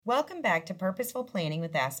Welcome back to Purposeful Planning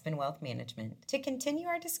with Aspen Wealth Management. To continue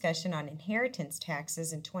our discussion on inheritance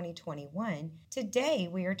taxes in 2021, today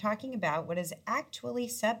we are talking about what is actually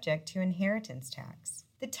subject to inheritance tax.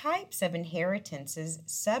 The types of inheritances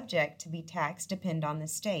subject to be taxed depend on the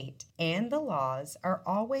state, and the laws are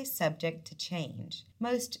always subject to change.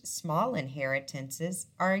 Most small inheritances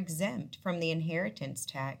are exempt from the inheritance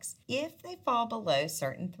tax if they fall below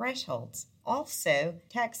certain thresholds. Also,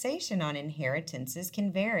 taxation on inheritances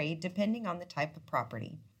can vary depending on the type of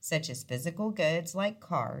property, such as physical goods like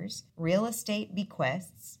cars, real estate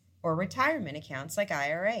bequests, or retirement accounts like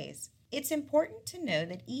IRAs. It's important to know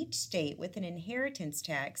that each state with an inheritance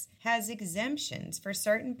tax has exemptions for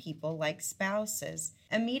certain people like spouses,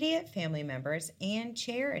 immediate family members, and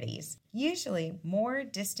charities. Usually, more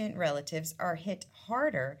distant relatives are hit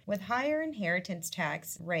harder with higher inheritance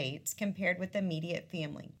tax rates compared with immediate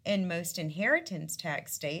family. And most inheritance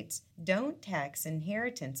tax states don't tax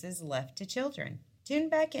inheritances left to children. Tune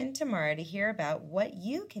back in tomorrow to hear about what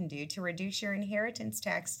you can do to reduce your inheritance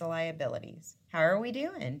tax liabilities. How are we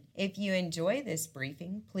doing? If you enjoy this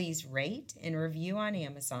briefing, please rate and review on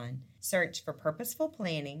Amazon. Search for Purposeful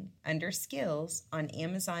Planning under Skills on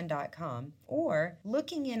Amazon.com or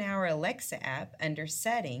looking in our Alexa app under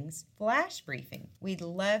Settings, Flash Briefing. We'd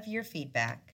love your feedback.